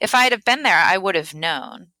 "If I'd have been there, I would have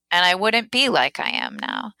known, and I wouldn't be like I am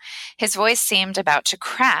now." His voice seemed about to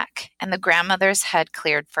crack, and the grandmother's head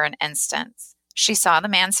cleared for an instant. She saw the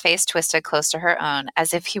man's face twisted close to her own,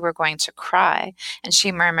 as if he were going to cry, and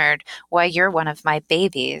she murmured, "Why, you're one of my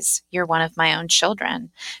babies. You're one of my own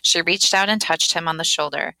children." She reached out and touched him on the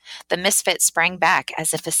shoulder. The misfit sprang back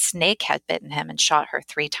as if a snake had bitten him and shot her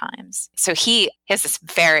 3 times. So he has this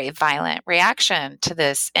very violent reaction to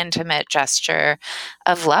this intimate gesture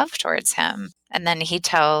of love towards him. And then he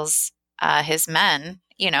tells his men,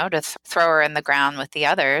 to throw her in the ground with the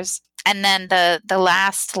others. And then the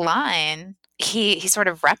last line, he sort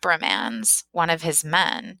of reprimands one of his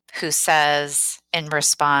men who says, in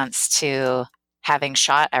response to having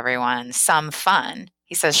shot everyone, some fun.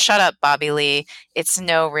 He says, "Shut up, Bobby Lee. It's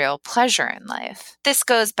no real pleasure in life." This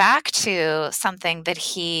goes back to something that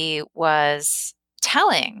he was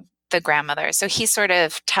telling the grandmother. So he sort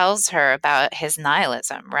of tells her about his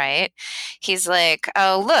nihilism, right? He's like,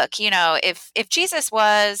 "Oh, look, if Jesus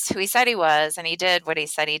was who he said he was and he did what he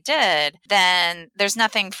said he did, then there's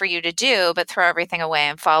nothing for you to do but throw everything away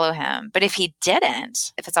and follow him. But if he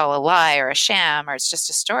didn't, if it's all a lie or a sham or it's just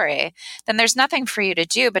a story, then there's nothing for you to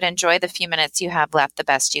do but enjoy the few minutes you have left the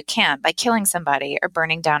best you can by killing somebody or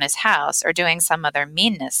burning down his house or doing some other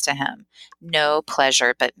meanness to him. No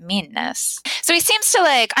pleasure but meanness." So he seems to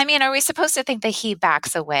are we supposed to think that he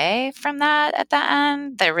backs away from that at the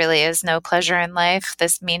end? There really is no pleasure in life,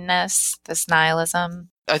 this meanness, this nihilism?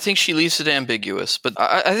 I think she leaves it ambiguous, but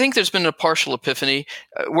I think there's been a partial epiphany.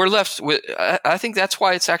 We're left with, I think that's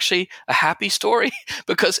why it's actually a happy story,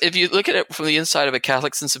 because if you look at it from the inside of a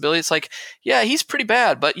Catholic sensibility, it's like, yeah, he's pretty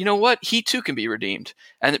bad, but you know what? He too can be redeemed.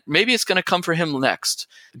 And maybe it's going to come for him next.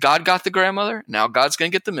 God got the grandmother. Now God's going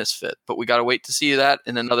to get the misfit, but we got to wait to see that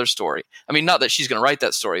in another story. I mean, not that she's going to write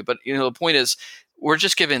that story, but the point is, we're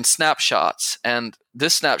just given snapshots, and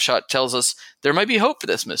this snapshot tells us there might be hope for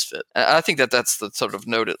this misfit. I think that's the sort of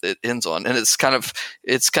note it ends on, and it's kind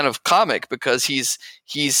of comic because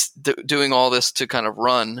he's doing all this to kind of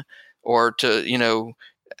run or to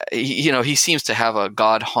he seems to have a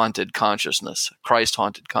God haunted consciousness, Christ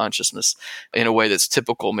haunted consciousness, in a way that's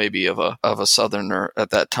typical maybe of a Southerner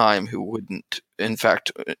at that time who wouldn't, in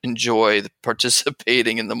fact, enjoy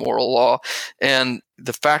participating in the moral law. And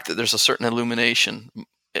the fact that there's a certain illumination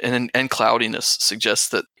and cloudiness suggests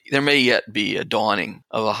that there may yet be a dawning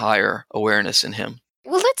of a higher awareness in him.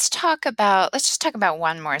 Well, let's just talk about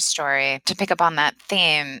one more story to pick up on that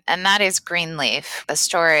theme, and that is Greenleaf, the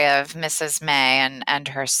story of Mrs. May and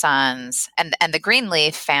her sons, and the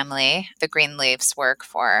Greenleaf family. The Greenleafs work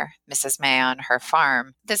for Mrs. May on her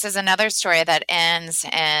farm. This is another story that ends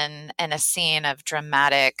in a scene of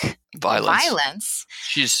dramatic violence.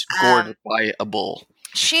 She's gored by a bull.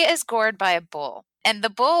 She is gored by a bull. And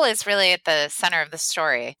the bull is really at the center of the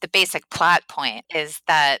story. The basic plot point is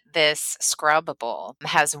that this scrub bull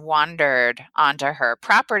has wandered onto her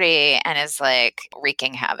property and is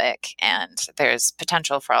wreaking havoc. And there's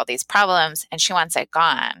potential for all these problems, and she wants it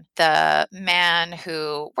gone. The man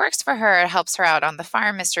who works for her, helps her out on the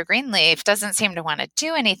farm, Mr. Greenleaf, doesn't seem to want to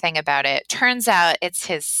do anything about it. Turns out it's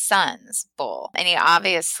his son's bull. And he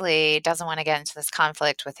obviously doesn't want to get into this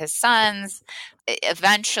conflict with his sons.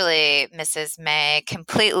 Eventually, Mrs. May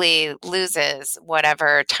completely loses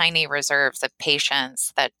whatever tiny reserves of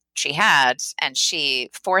patience that she had, and she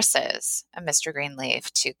forces Mr.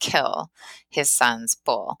 Greenleaf to kill his son's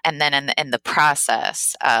bull. And then in the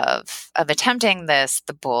process of attempting this,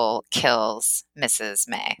 the bull kills Mrs.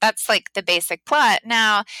 May. That's like the basic plot.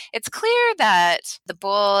 Now, it's clear that the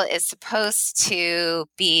bull is supposed to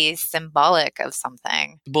be symbolic of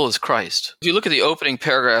something. The bull is Christ. If you look at the opening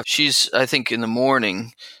paragraph, she's, I think, in the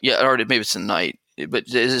morning, or maybe it's at night, but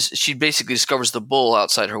she basically discovers the bull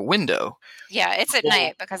outside her window. Yeah, it's at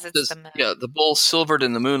night because it's the moon. Yeah, the bull, silvered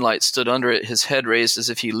in the moonlight, stood under it, his head raised as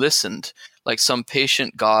if he listened, like some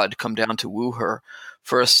patient god come down to woo her,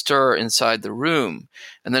 for a stir inside the room.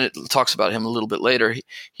 And then it talks about him a little bit later.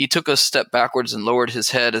 He took a step backwards and lowered his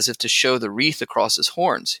head as if to show the wreath across his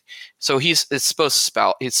horns. So it's supposed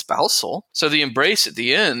to it's spousal. So the embrace at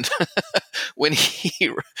the end, when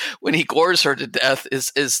he gores her to death,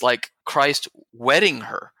 is like Christ wedding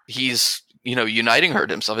her. He's uniting her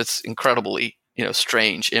to himself. It's incredibly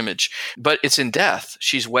strange image, but it's in death.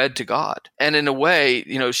 She's wed to God. And in a way,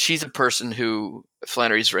 she's a person who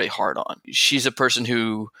Flannery's very hard on. She's a person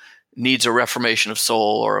who needs a reformation of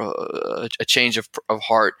soul or a change of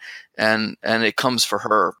heart. And it comes for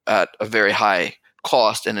her at a very high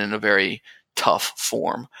cost and in a very tough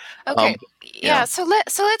form. Okay. Yeah. So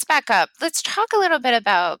let's back up. Let's talk a little bit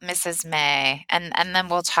about Mrs. May, and then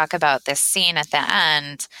we'll talk about this scene at the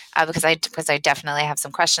end because I definitely have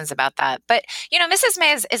some questions about that. But Mrs.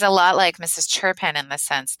 May is a lot like Mrs. Turpin in the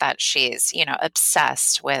sense that she's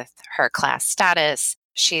obsessed with her class status.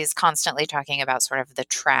 She's constantly talking about sort of the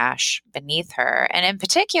trash beneath her, and in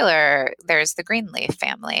particular, there's the Greenleaf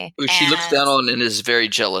family, who she looks down on and is very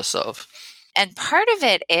jealous of. And part of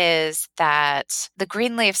it is that the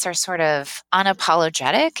Greenleafs are sort of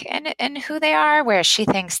unapologetic in who they are, where she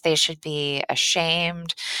thinks they should be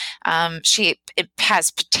ashamed. She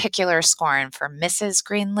has particular scorn for Mrs.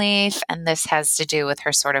 Greenleaf, and this has to do with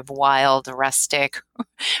her sort of wild, rustic,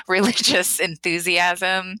 religious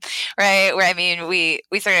enthusiasm, right? Where, we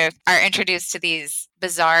sort of are introduced to these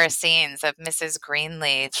bizarre scenes of Mrs.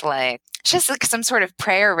 Greenleaf, like just like some sort of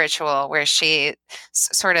prayer ritual where she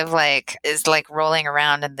sort of like is like rolling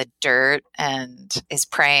around in the dirt and is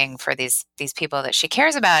praying for these people that she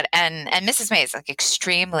cares about. And Mrs. May is like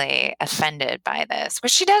extremely offended by this,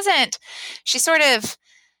 which she doesn't. She sort of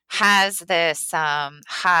has this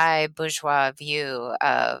high bourgeois view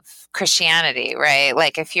of Christianity, right?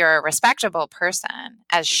 Like if you're a respectable person,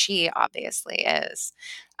 as she obviously is,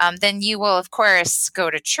 then you will, of course,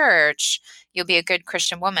 go to church. You'll be a good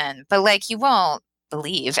Christian woman, but like you won't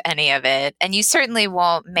believe any of it. And you certainly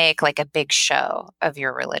won't make like a big show of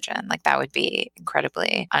your religion. Like that would be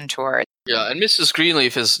incredibly untoward. Yeah, and Mrs.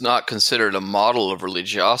 Greenleaf is not considered a model of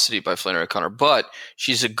religiosity by Flannery O'Connor, but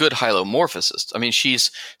she's a good hylomorphicist.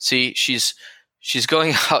 She's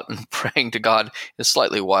going out and praying to God in a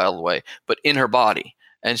slightly wild way, but in her body.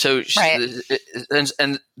 And so,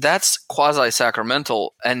 and that's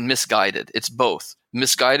quasi-sacramental and misguided. It's both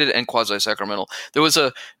misguided and quasi-sacramental. There was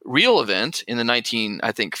a real event in the late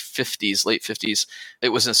 50s. It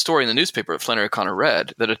was a story in the newspaper that Flannery O'Connor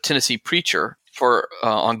read that a Tennessee preacher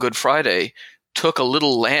on Good Friday took a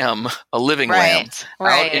little lamb, a living lamb,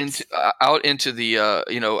 out into the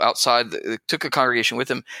outside. Took a congregation with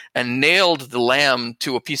him and nailed the lamb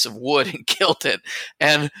to a piece of wood and killed it.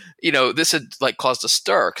 And this had like caused a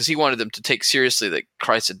stir because he wanted them to take seriously that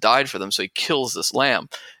Christ had died for them. So he kills this lamb.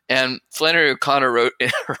 And Flannery O'Connor wrote in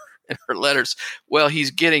her letters, "Well,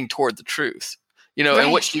 he's getting toward the truth."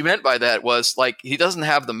 And what she meant by that was like he doesn't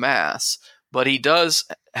have the mass, but he does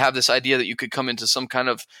have this idea that you could come into some kind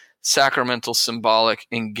of sacramental symbolic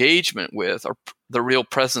engagement with or the real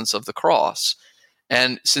presence of the cross.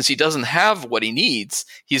 And since he doesn't have what he needs,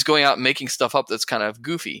 he's going out and making stuff up that's kind of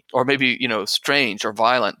goofy or maybe, strange or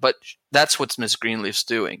violent. But that's what Miss Greenleaf's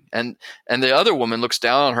doing. And the other woman looks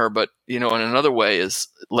down on her, but, in another way is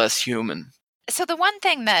less human. So the one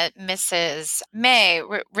thing that Mrs. May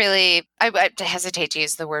really, I hesitate to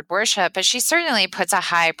use the word worship, but she certainly puts a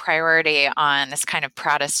high priority on this kind of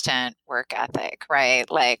Protestant work ethic, right?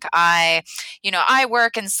 Like I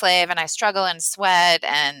work and slave and I struggle and sweat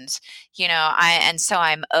and, so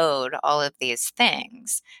I'm owed all of these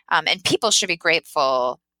things. And people should be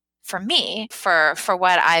grateful for me for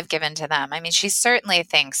what I've given to them. She certainly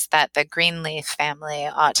thinks that the Greenleaf family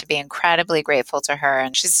ought to be incredibly grateful to her,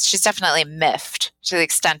 and she's definitely miffed to the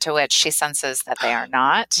extent to which she senses that they are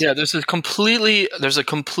not. Yeah, there's a completely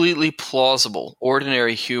plausible,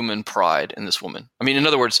 ordinary human pride in this woman. In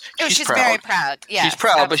other words, she's proud. Very proud. Yeah, she's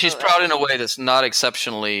proud, absolutely. But she's proud in a way that's not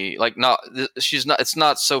exceptionally it's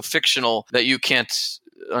not so fictional that you can't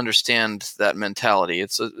understand that mentality.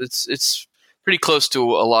 It's pretty close to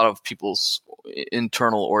a lot of people's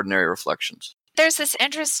internal ordinary reflections. There's this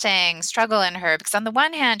interesting struggle in her because on the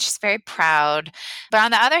one hand, she's very proud, but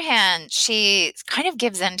on the other hand, she kind of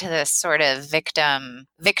gives into this sort of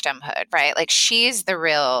victimhood, right? Like she's the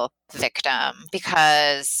real victim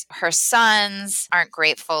because her sons aren't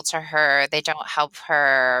grateful to her. They don't help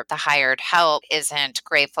her. The hired help isn't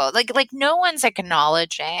grateful. Like no one's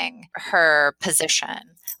acknowledging her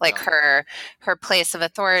position, like her place of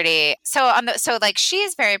authority. So like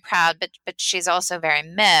she's very proud, but she's also very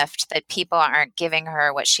miffed that people aren't giving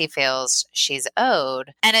her what she feels she's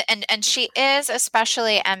owed. And she is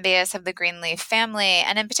especially envious of the Greenleaf family,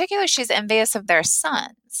 and in particular she's envious of their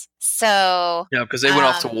sons. So yeah, because they went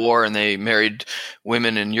off to war and they married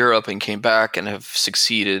women in Europe and came back and have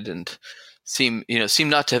succeeded and seem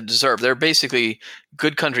not to have deserved. They're basically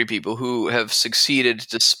good country people who have succeeded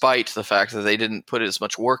despite the fact that they didn't put as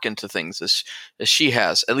much work into things as she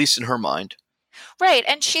has, at least in her mind. Right.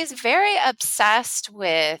 And she's very obsessed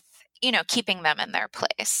with keeping them in their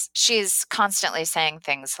place. She's constantly saying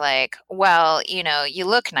things like, well, you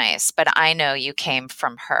look nice, but I know you came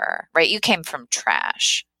from her, right? You came from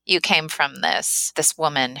trash. You came from this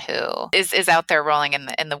woman who is out there rolling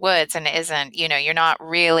in the woods and isn't, you're not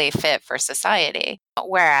really fit for society.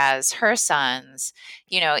 Whereas her sons,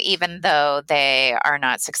 even though they are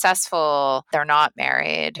not successful, they're not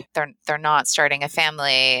married, they're not starting a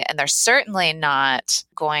family, and they're certainly not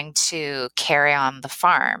going to carry on the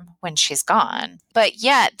farm when she's gone. But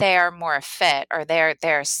yet they are more fit, or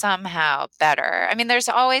they're somehow better. I mean, there's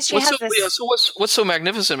always what's so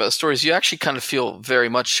magnificent about the story is you actually kind of feel very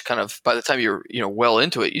much kind of by the time you're well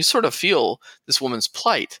into it, you sort of feel this woman's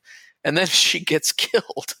plight. And then she gets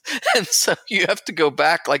killed. And so you have to go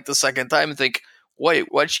back like the second time and think,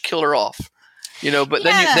 wait, why'd she kill her off? But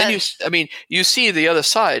then you see the other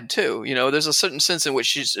side too. There's a certain sense in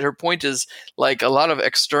which her point is like a lot of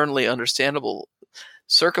externally understandable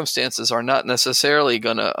circumstances are not necessarily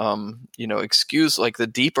going to, excuse like the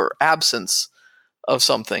deeper absence of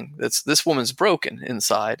something. This woman's broken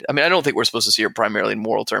inside. I mean, I don't think we're supposed to see her primarily in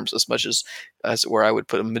moral terms as much as where I would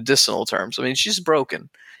put in medicinal terms. I mean, she's broken.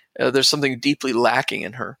 There's something deeply lacking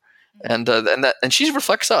in her, and she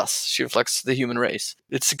reflects us. She reflects the human race.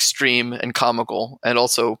 It's extreme and comical, and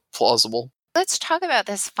also plausible. Let's talk about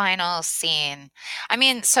this final scene. I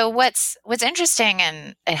mean, so what's interesting,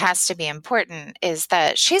 and it has to be important, is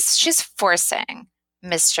that she's forcing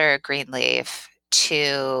Mr. Greenleaf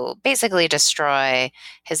to basically destroy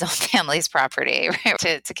his own family's property,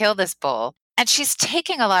 right? To kill this bull. And she's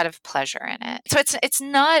taking a lot of pleasure in it. So it's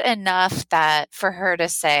not enough that for her to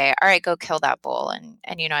say, all right, go kill that bull. And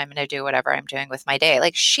I'm going to do whatever I'm doing with my day.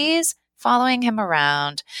 Like she's following him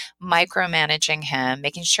around, micromanaging him,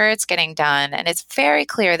 making sure it's getting done. And it's very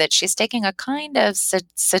clear that she's taking a kind of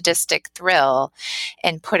sadistic thrill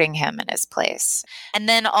in putting him in his place. And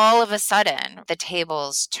then all of a sudden, the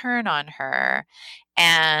tables turn on her.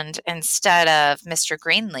 And instead of Mr.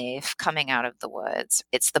 Greenleaf coming out of the woods,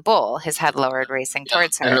 it's the bull, his head lowered, racing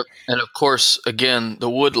towards her. And of course, again, the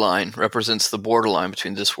wood line represents the borderline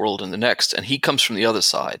between this world and the next, and he comes from the other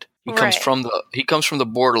side. He comes from the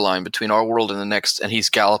borderline between our world and the next, and he's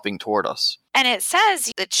galloping toward us. And it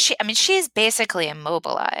says that she's basically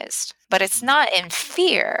immobilized, but it's not in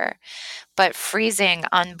fear, but freezing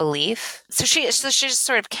unbelief. So she just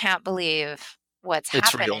sort of can't believe what's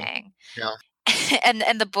happening. Real. Yeah.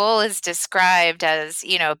 And the bull is described as,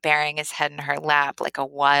 bearing his head in her lap like a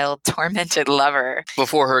wild, tormented lover.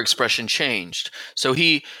 Before her expression changed. So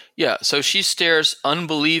she stares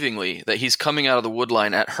unbelievingly that he's coming out of the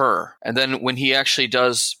woodline at her. And then when he actually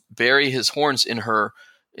does bury his horns in her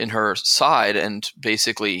side and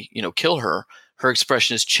basically, kill her, her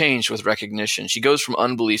expression is changed with recognition. She goes from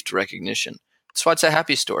unbelief to recognition. That's why it's a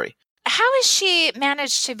happy story. How has she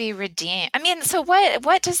managed to be redeemed? I mean, so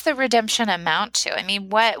what does the redemption amount to? I mean,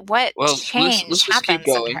 what change happens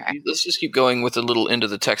in her? Let's just keep going with a little end of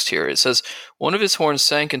the text here. It says, one of his horns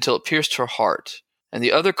sank until it pierced her heart, and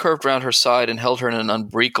the other curved round her side and held her in an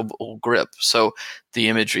unbreakable grip. So the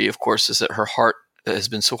imagery, of course, is that her heart that has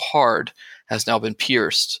been so hard has now been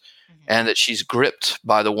pierced, and that she's gripped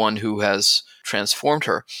by the one who has transformed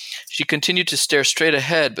her. She continued to stare straight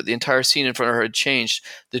ahead, but the entire scene in front of her had changed.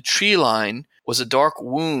 The tree line was a dark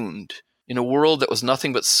wound in a world that was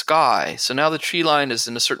nothing but sky. So now the tree line is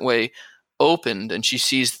in a certain way opened, and she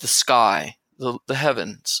sees the sky, the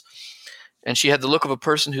heavens. And she had the look of a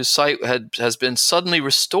person whose sight has been suddenly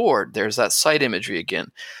restored. There's that sight imagery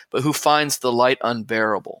again, but who finds the light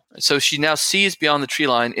unbearable. So she now sees beyond the tree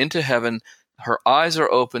line into heaven. Her eyes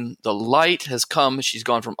are open. The light has come. She's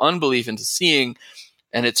gone from unbelief into seeing,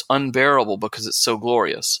 and it's unbearable because it's so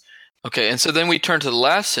glorious. Okay, and so then we turn to the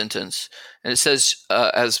last sentence, and it says,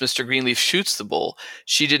 as Mr. Greenleaf shoots the bull,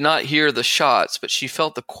 she did not hear the shots, but she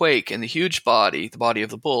felt the quake in the huge body, the body of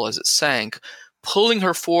the bull, as it sank, pulling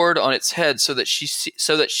her forward on its head, so that she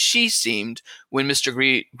seemed, when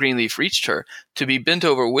Mr. Greenleaf reached her, to be bent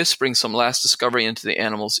over, whispering some last discovery into the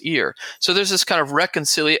animal's ear. So there's this kind of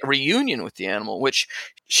reunion with the animal, which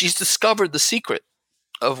she's discovered the secret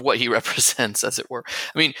of what he represents, as it were.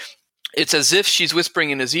 I mean, it's as if she's whispering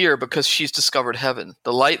in his ear because she's discovered heaven.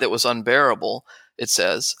 The light that was unbearable, it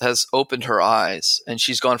says, has opened her eyes, and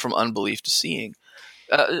she's gone from unbelief to seeing.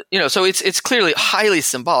 So it's clearly highly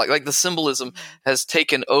symbolic. Like, the symbolism has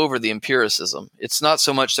taken over the empiricism. It's not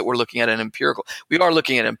so much that we're looking at we are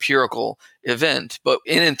looking at an empirical event, but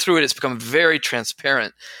in and through it, it's become very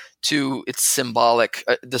transparent to its symbolic.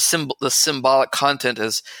 The symbolic content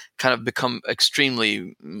has kind of become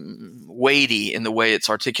extremely weighty in the way it's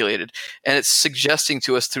articulated, and it's suggesting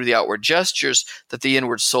to us through the outward gestures that the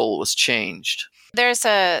inward soul was changed. There's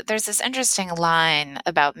this interesting line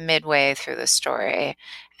about midway through the story,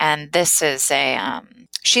 and this is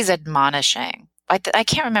she's admonishing. I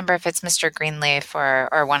can't remember if it's Mr. Greenleaf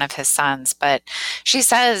or one of his sons, but she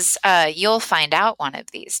says, "You'll find out one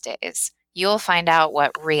of these days. You'll find out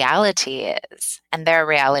what reality is," and their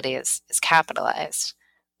reality is capitalized,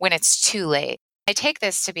 when it's too late. I take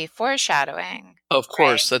this to be foreshadowing. Of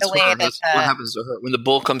course, right? that's what happens to her. When the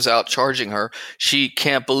bull comes out charging her, she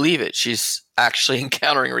can't believe it. She's actually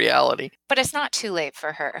encountering reality. But it's not too late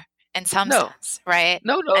for her in some sense, right?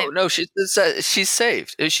 No. She's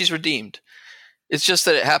saved. She's redeemed. It's just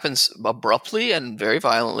that it happens abruptly and very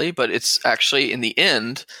violently, but it's actually, in the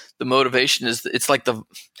end, the motivation is, it's like the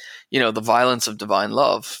violence of divine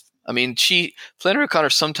love. I mean, Flannery O'Connor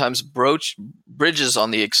sometimes bridges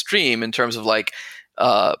on the extreme in terms of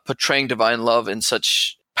portraying divine love in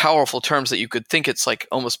such powerful terms that you could think it's like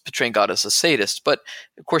almost portraying God as a sadist. But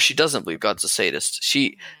of course, she doesn't believe God's a sadist.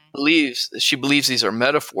 She believes these are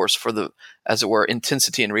metaphors for the, as it were,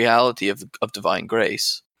 intensity and reality of divine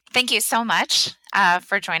grace. Thank you so much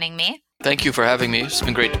for joining me. Thank you for having me. It's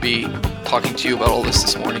been great to be talking to you about all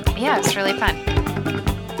this morning. Yeah, it's really fun.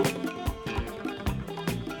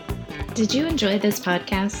 Did you enjoy this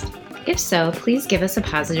podcast? If so, please give us a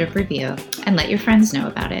positive review and let your friends know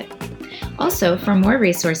about it. Also, for more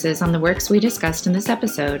resources on the works we discussed in this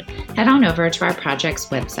episode, head on over to our project's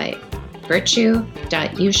website,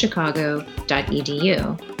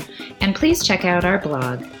 virtue.uchicago.edu. And please check out our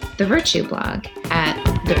blog, The Virtue Blog, at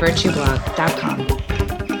thevirtueblog.com.